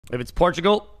If it's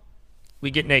Portugal,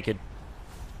 we get naked.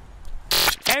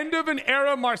 End of an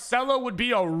era. Marcelo would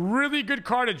be a really good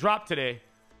card to drop today.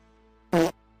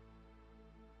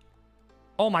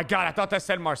 Oh my God, I thought that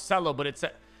said Marcelo, but it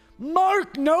said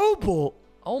Mark Noble.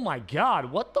 Oh my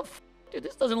God, what the f? Dude,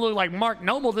 this doesn't look like Mark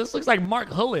Noble. This looks like Mark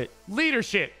Hullett.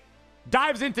 Leadership.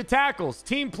 Dives into tackles.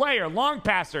 Team player. Long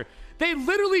passer. They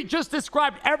literally just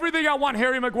described everything I want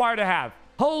Harry Maguire to have.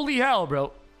 Holy hell,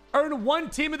 bro. Earn one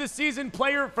team of the season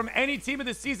player from any team of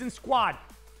the season squad.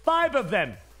 5 of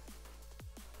them.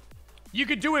 You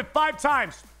could do it 5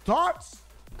 times. Thoughts?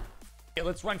 Okay,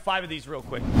 let's run 5 of these real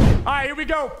quick. All right, here we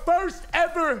go. First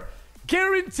ever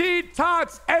guaranteed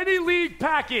Tots any league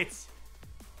packets.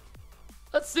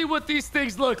 Let's see what these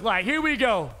things look like. Here we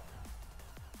go.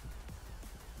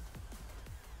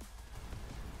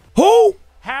 Who?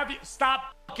 Have you...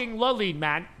 Stop fucking lulling,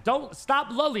 man. Don't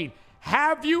stop lulling.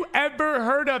 Have you ever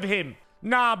heard of him?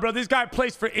 Nah, bro. This guy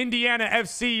plays for Indiana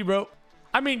FC, bro.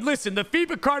 I mean, listen. The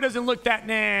FIFA card doesn't look that...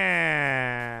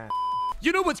 Nah.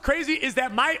 You know what's crazy is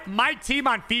that my team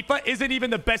on FIFA isn't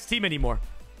even the best team anymore.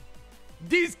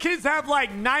 These kids have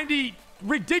like 90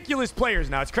 ridiculous players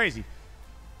now. It's crazy.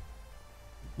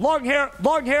 Long hair,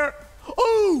 long hair.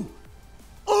 Ooh!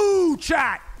 Ooh,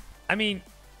 chat. I mean,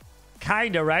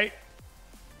 kinda, right?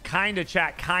 Kinda,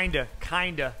 chat. Kinda.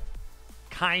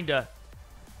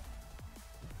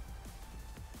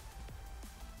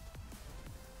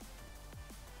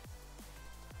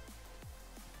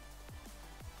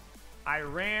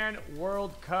 Iran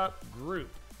World Cup group.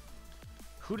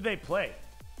 Who do they play?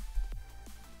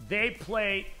 They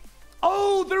play...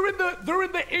 Oh, they're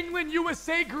in the England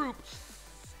USA group.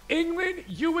 England,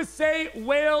 USA,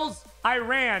 Wales,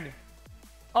 Iran.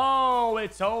 Oh,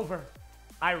 it's over.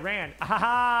 Iran.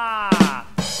 Aha!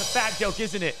 It's a fat joke,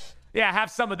 isn't it? Yeah,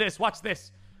 have some of this. Watch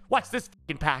this. Watch this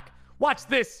fucking pack. Watch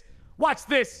this. Watch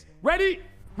this. Ready?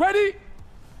 Ready?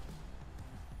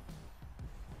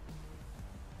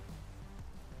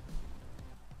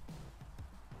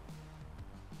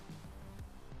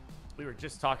 We were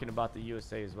just talking about the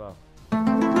USA as well.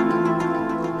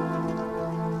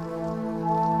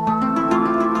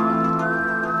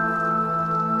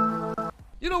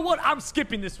 You know what? I'm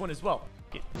skipping this one as well.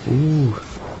 Ooh,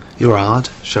 you're hard,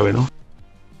 showing off.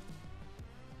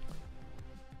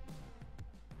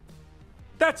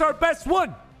 That's our best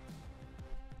one.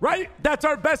 Right? That's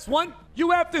our best one.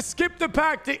 You have to skip the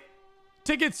pack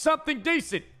to get something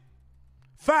decent.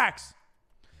 Facts.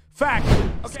 Fact.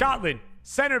 Okay. Scotland.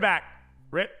 Center back.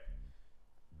 Rip.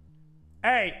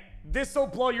 Hey, this will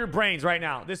blow your brains right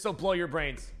now. This will blow your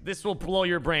brains. This will blow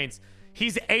your brains.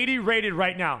 He's 80 rated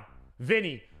right now.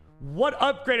 Vinny, what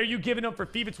upgrade are you giving him for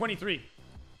FIFA 23?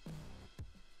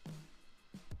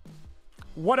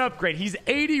 What upgrade? He's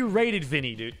 80 rated,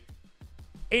 Vinny, dude.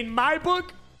 In my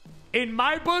book,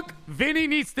 Vinny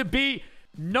needs to be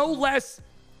no less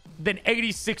than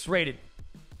 86 rated.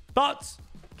 Thoughts?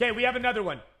 Okay, we have another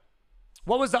one.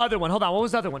 What was the other one? Hold on, what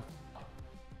was the other one?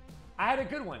 I had a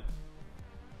good one.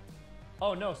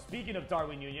 Oh, no, speaking of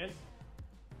Darwin Nunez.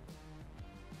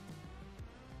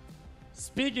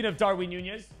 Speaking of Darwin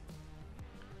Nunez.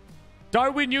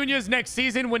 Darwin Nunez next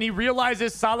season when he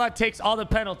realizes Salah takes all the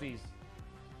penalties.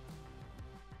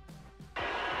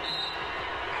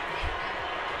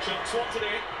 Swatted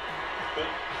it, but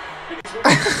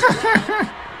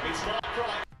it's not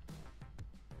right.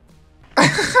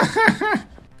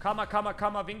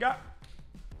 Kamavinga.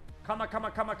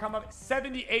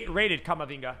 78 rated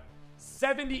Kamavinga.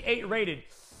 78 rated.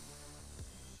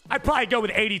 I'd probably go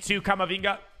with 82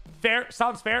 Kamavinga. Fair.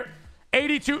 Sounds fair.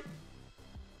 82.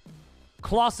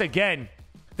 Kloss again.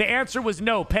 The answer was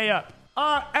no. Pay up.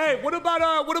 Hey, what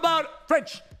about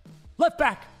French? Left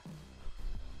back.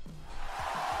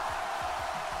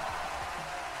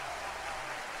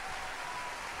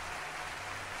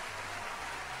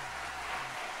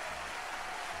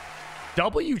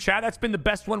 W, chat. That's been the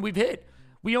best one we've hit.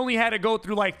 We only had to go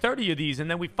through like 30 of these, and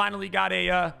then we finally got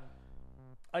a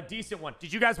decent one.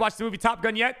 Did you guys watch the movie Top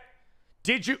Gun yet?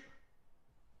 Did you?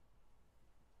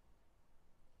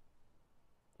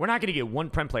 We're not going to get one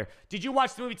Prem player. Did you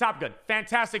watch the movie Top Gun?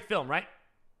 Fantastic film, right?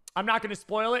 I'm not going to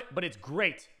spoil it, but it's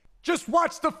great. Just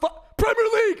watch the Premier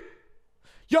League.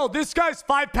 Yo, this guy's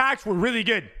 5 packs were really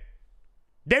good.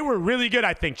 They were really good,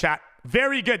 I think, chat.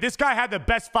 Very good. This guy had the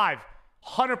best 5.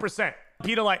 100%.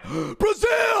 Peter like,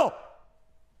 Brazil!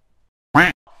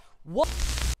 What?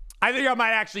 I think I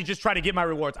might actually just try to get my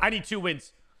rewards. I need 2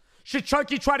 wins. Should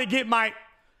Chunky try to get my...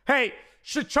 Hey,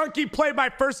 should Chunky play my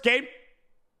first game?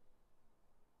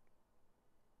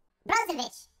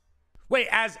 Brozovic. Wait,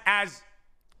 as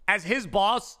his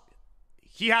boss,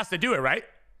 he has to do it, right?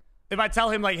 If I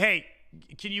tell him like, hey,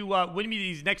 can you win me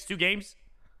these next 2 games?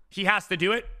 He has to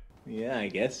do it. Yeah, I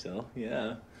guess so.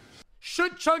 Yeah.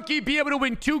 Should Chunky be able to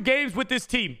win 2 games with this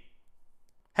team?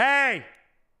 Hey,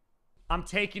 I'm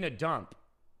taking a dump.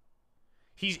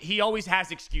 He always has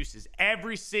excuses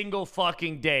every single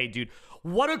fucking day, dude.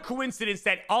 What a coincidence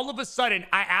that all of a sudden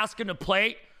I ask him to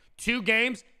play 2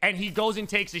 games and he goes and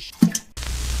takes a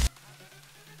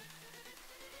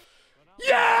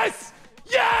Yes!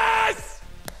 Yes!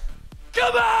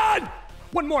 Come on!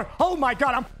 One more. Oh my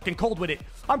God, I'm fucking cold with it.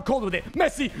 I'm cold with it.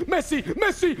 Messi, Messi,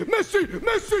 Messi, Messi,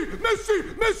 Messi, Messi,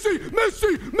 Messi,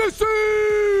 Messi,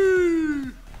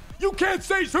 Messi! You can't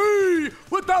say C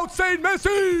without saying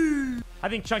Messi! I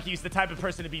think Chunky is the type of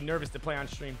person to be nervous to play on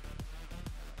stream.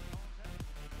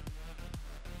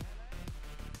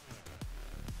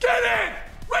 Get in!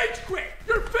 Rage quit!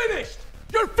 You're finished!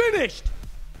 You're finished!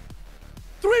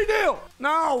 3-0!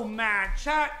 No, man,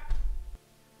 chat.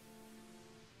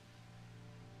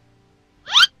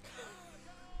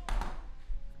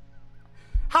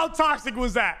 How toxic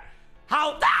was that?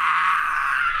 How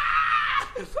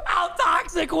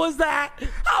toxic was that?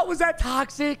 How was that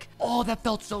toxic? Oh, that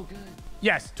felt so good.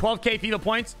 Yes, 12K FIFA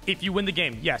points if you win the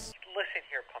game. Yes. Listen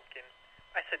here, Pumpkin.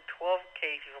 I said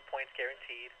 12K FIFA points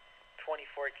guaranteed.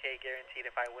 24K guaranteed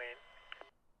if I win.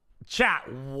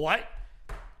 Chat, what?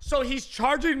 So he's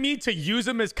charging me to use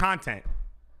him as content.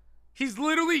 He's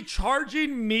literally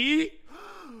charging me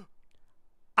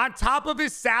on top of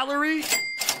his salary.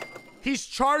 He's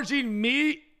charging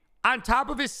me on top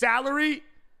of his salary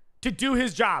to do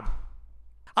his job.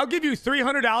 I'll give you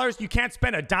 $300. You can't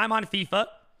spend a dime on FIFA.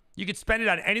 You can spend it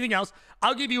on anything else.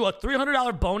 I'll give you a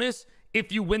 $300 bonus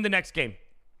if you win the next game.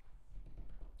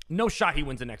 No shot he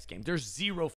wins the next game. There's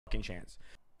zero fucking chance.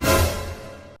 What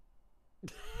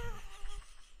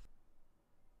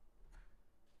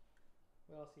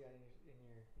else you got in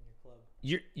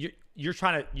your club? You're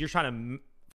trying to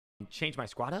change my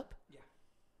squad up? Yeah.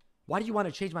 Why do you want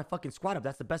to change my fucking squad up?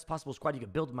 That's the best possible squad you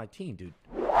could build with my team, dude.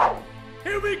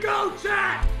 Here we go,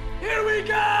 chat! Here we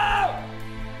go!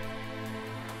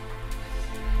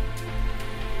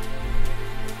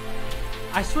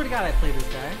 I swear to God, I played this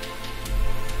guy.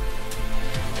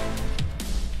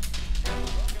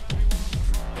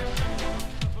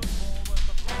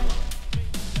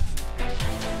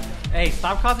 Hey,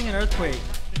 stop causing an earthquake.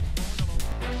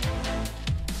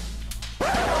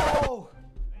 Oh!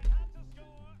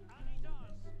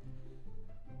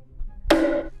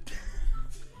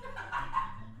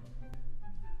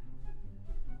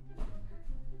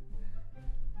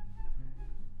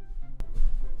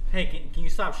 Hey, can you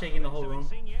stop shaking the whole room?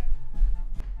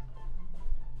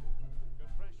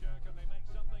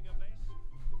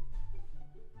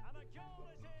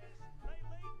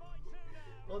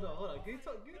 Hold on. Give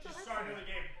me Just start another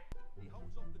game. He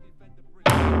holds off the defender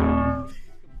brilliantly.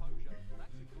 His composure.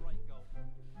 That's a great goal.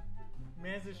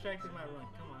 Man's distracted my run.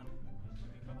 Come on.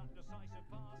 For that decisive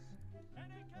pass. And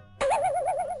it goes.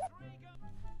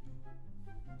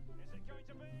 Is it going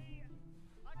to be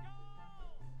a goal?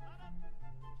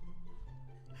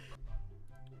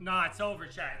 Nah, it's over,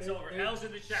 chat. It's over. L's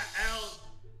in the chat.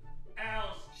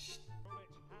 L's.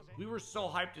 We were so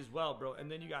hyped as well, bro. And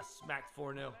then you got smacked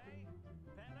 4-0.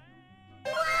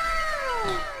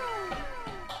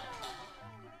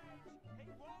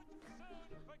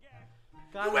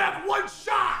 You have one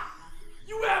shot!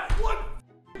 You have one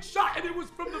shot, and it was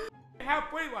from the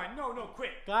halfway line. No, quit.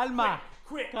 Calma.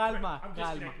 Quit. Calma. I'm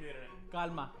Calma. disconnecting the internet.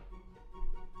 Calma.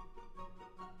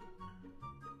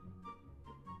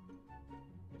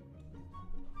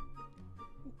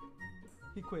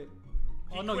 He quit.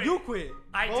 Oh no, quit. you quit.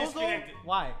 I Bozo? disconnected.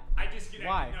 Why? I disconnected.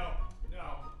 Why?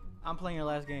 No. I'm playing your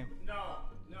last game. No.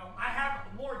 I have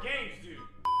more games, dude.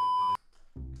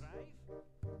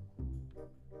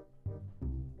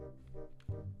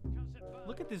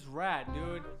 Look at this rat,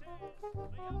 dude.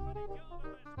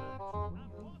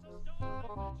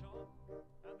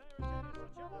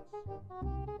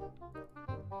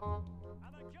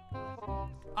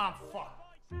 I'm fucked.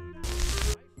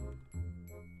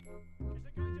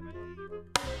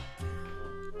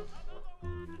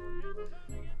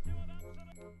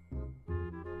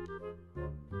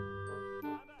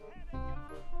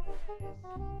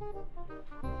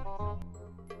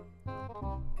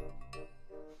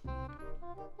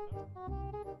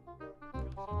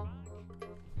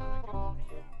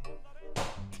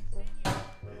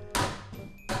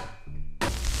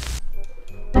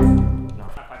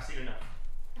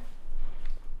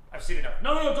 I've seen enough.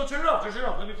 No, don't turn it off.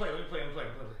 Let me play.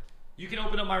 You can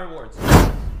open up my rewards.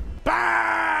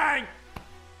 Bang!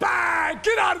 Bang!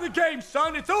 Get out of the game,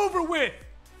 son. It's over with.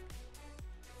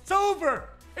 It's over.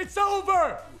 It's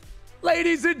over.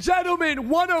 Ladies and gentlemen,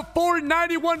 1 of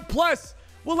 491 plus.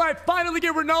 Will I finally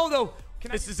get Ronaldo?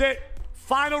 This is it.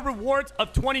 Final rewards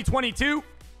of 2022.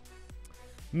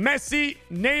 Messi,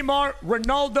 Neymar,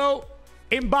 Ronaldo,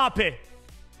 Mbappe.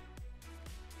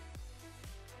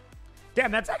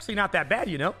 Damn, that's actually not that bad,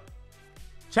 you know?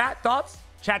 Chat, thoughts?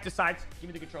 Chat decides. Give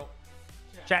me the control.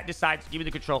 Chat decides. Give me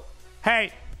the control.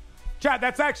 Hey, chat,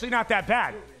 that's actually not that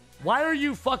bad. Why are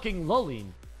you fucking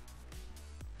lulling?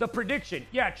 The prediction.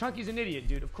 Yeah, Chunky's an idiot,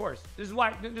 dude. Of course. This is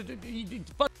why he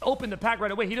fucking opened the pack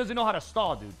right away. He doesn't know how to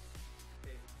stall, dude.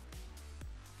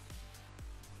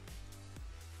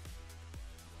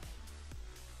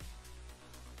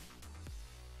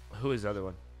 Who is the other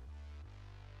one?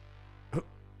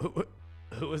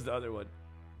 Who was the other one?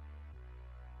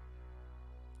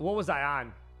 What was I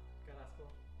on? Carrasco.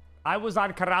 I was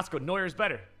on Carrasco. Neuer's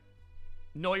better.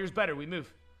 Neuer's better. We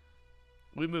move.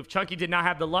 We move. Chunky did not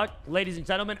have the luck. Ladies and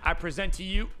gentlemen, I present to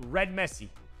you Red Messi.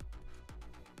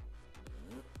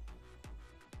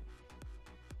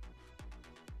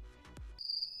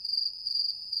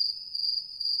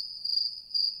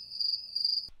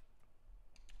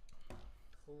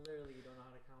 Clearly you don't know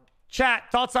how to count.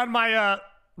 Chat, thoughts on my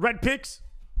red picks?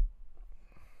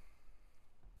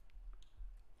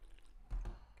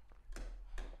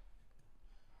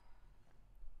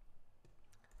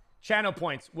 Channel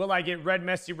points. Will I get Red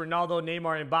Messi, Ronaldo,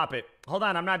 Neymar, and Mbappe? Hold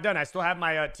on, I'm not done. I still have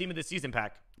my team of the season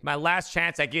pack. My last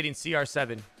chance at getting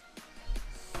CR7.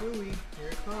 Suey, here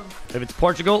it comes. If it's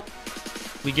Portugal,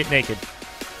 we get naked.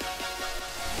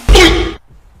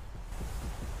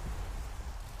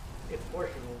 It's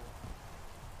Portugal.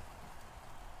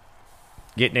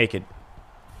 Get naked.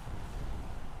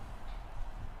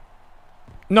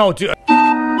 No, dude.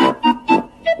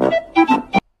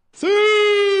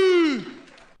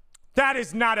 That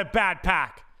is not a bad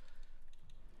pack.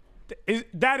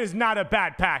 That is not a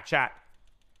bad pack, chat.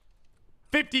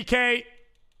 50K,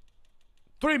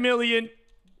 3 million,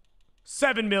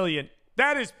 7 million.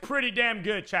 That is pretty damn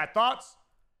good, chat. Thoughts?